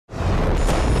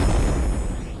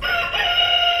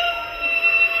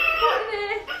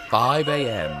5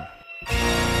 a.m.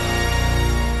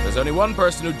 There's only one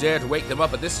person who dared to wake them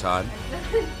up at this time.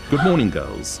 Good morning,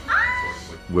 girls.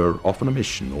 We're off on a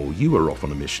mission, or you are off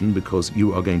on a mission, because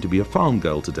you are going to be a farm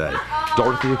girl today.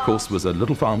 Dorothy, of course, was a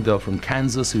little farm girl from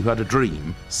Kansas who had a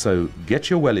dream. So get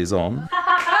your wellies on.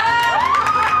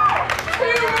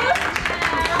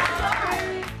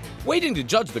 Waiting to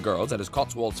judge the girls at his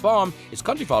Cotswolds farm is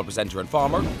Countryfile presenter and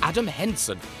farmer Adam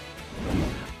Henson.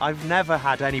 I've never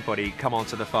had anybody come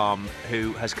onto the farm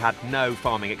who has had no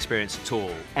farming experience at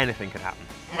all. Anything could happen.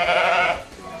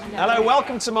 Hello,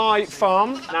 welcome to my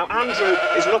farm. Now, Andrew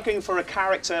is looking for a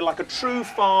character like a true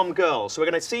farm girl, so we're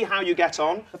going to see how you get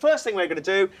on. The first thing we're going to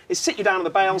do is sit you down on the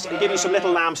bales and give you some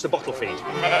little lambs to bottle feed.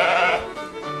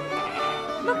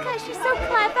 Look, she's so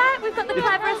clever. We've got the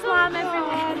cleverest lamb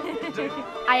everywhere.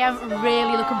 I am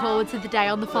really looking forward to the day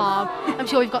on the farm. I'm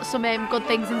sure we've got some good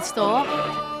things in store.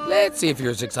 Let's see if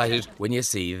you're as excited when you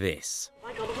see this.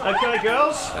 OK,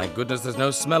 girls. Thank goodness there's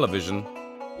no smell-o-vision.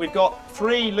 We've got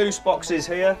 3 loose boxes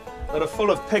here that are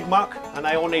full of pig muck, and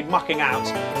they all need mucking out.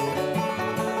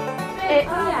 It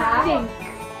stinks.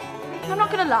 I'm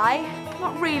not going to lie,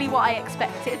 not really what I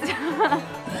expected.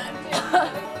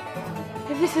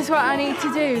 If this is what I need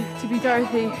to do to be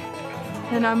Dorothy,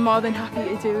 then I'm more than happy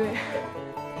to do it.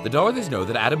 The Dorothys know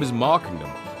that Adam is marking them,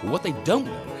 but what they don't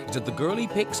know is that the girl he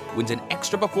picks wins an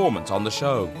extra performance on the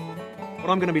show. What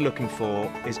I'm going to be looking for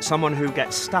is someone who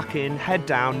gets stuck in, head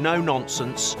down, no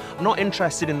nonsense, not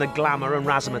interested in the glamour and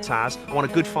razzmatazz. I want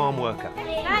a good farm worker.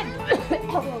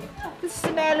 The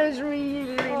smell is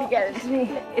really getting to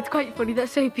me. It's quite funny that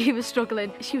Sophie was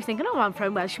struggling. She was thinking, oh, I'm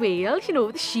from Welsh Wales, you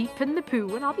know, the sheep and the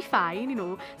poo, and I'll be fine, you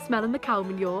know, smelling the cow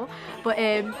manure. But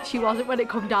she wasn't when it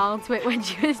come down to it. When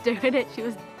she was doing it, she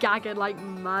was gagging like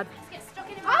mad.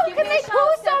 Oh, can they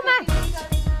poo so much?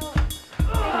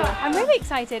 I'm really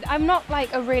excited. I'm not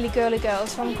like a really girly girl,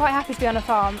 so I'm quite happy to be on a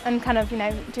farm and kind of, you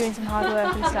know, doing some hard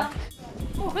work and stuff.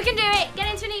 We can do it. Get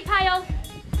into a neat pile.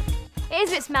 It is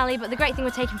a bit smelly, but the great thing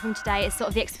we're taking from today is sort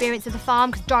of the experience of the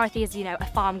farm, because Dorothy is, you know, a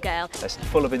farm girl. They're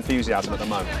full of enthusiasm at the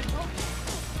moment.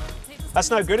 That's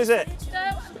no good, is it?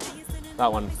 No.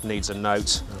 That one needs a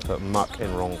note. Put muck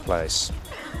in wrong place.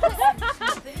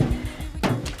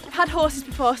 I've had horses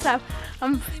before, so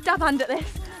I'm dab hand at this.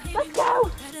 Let's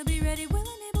go!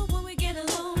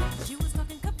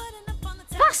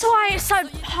 That's why it's so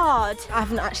hard. I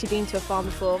haven't actually been to a farm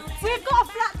before. We've got a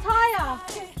flat tyre.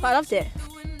 But I loved it.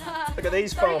 Look at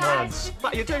these farm hands.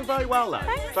 But you're doing very well, though.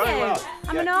 Thank very you. well.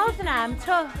 I'm an northerner, I'm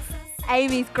tough.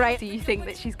 Amy's great. Do you think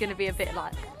that she's going to be a bit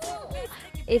like...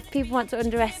 If people want to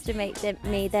underestimate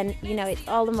me, then, you know, it's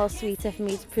all the more sweeter for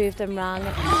me to prove them wrong.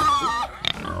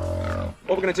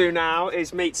 What we're going to do now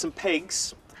is meet some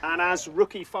pigs. And as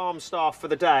rookie farm staff for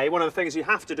the day, one of the things you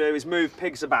have to do is move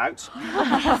pigs about.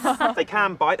 They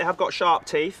can bite, they have got sharp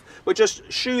teeth, but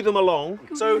just shoo them along.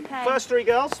 So, first 3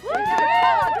 girls.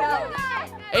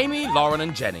 Amy, Lauren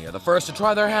and Jenny are the first to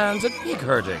try their hands at pig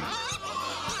herding.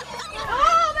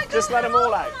 Just let them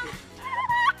all out.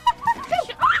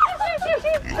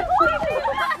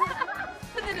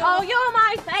 Oh, you're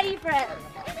my favourite.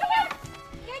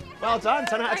 Well done,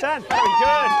 10 out of 10. Very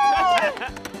good.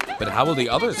 But how will the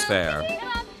others fare?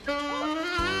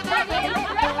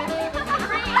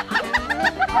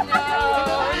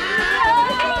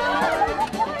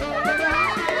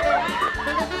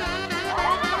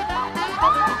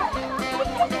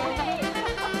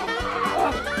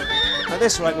 At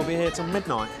this rate, we'll be here till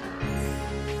midnight.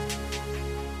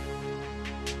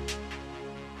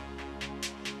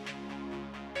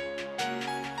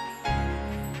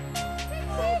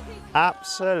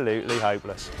 Absolutely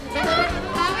hopeless.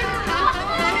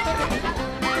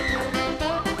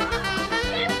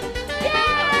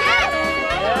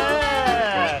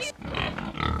 Yes!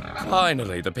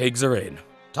 Finally, the pigs are in.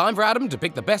 Time for Adam to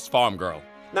pick the best farm girl.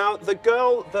 Now, the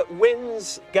girl that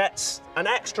wins gets an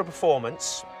extra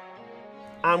performance,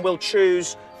 and we'll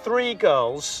choose 3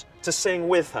 girls to sing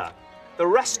with her. The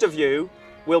rest of you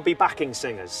will be backing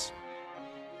singers.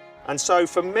 And so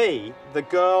for me, the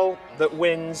girl that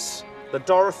wins the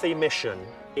Dorothy mission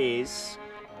is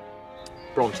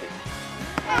Bronte.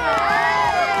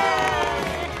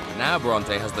 Now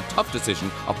Bronte has the tough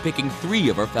decision of picking 3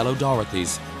 of her fellow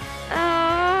Dorothys.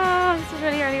 This is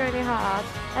really hard.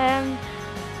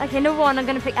 Okay, number 1, I'm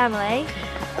going to pick Emily.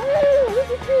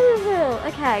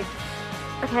 Okay,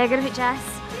 I'm going to pick Jess.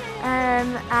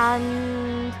 And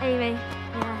Amy.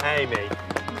 Yeah. Amy.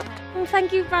 Well,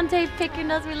 thank you, Bronte, for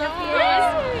picking us. We love you.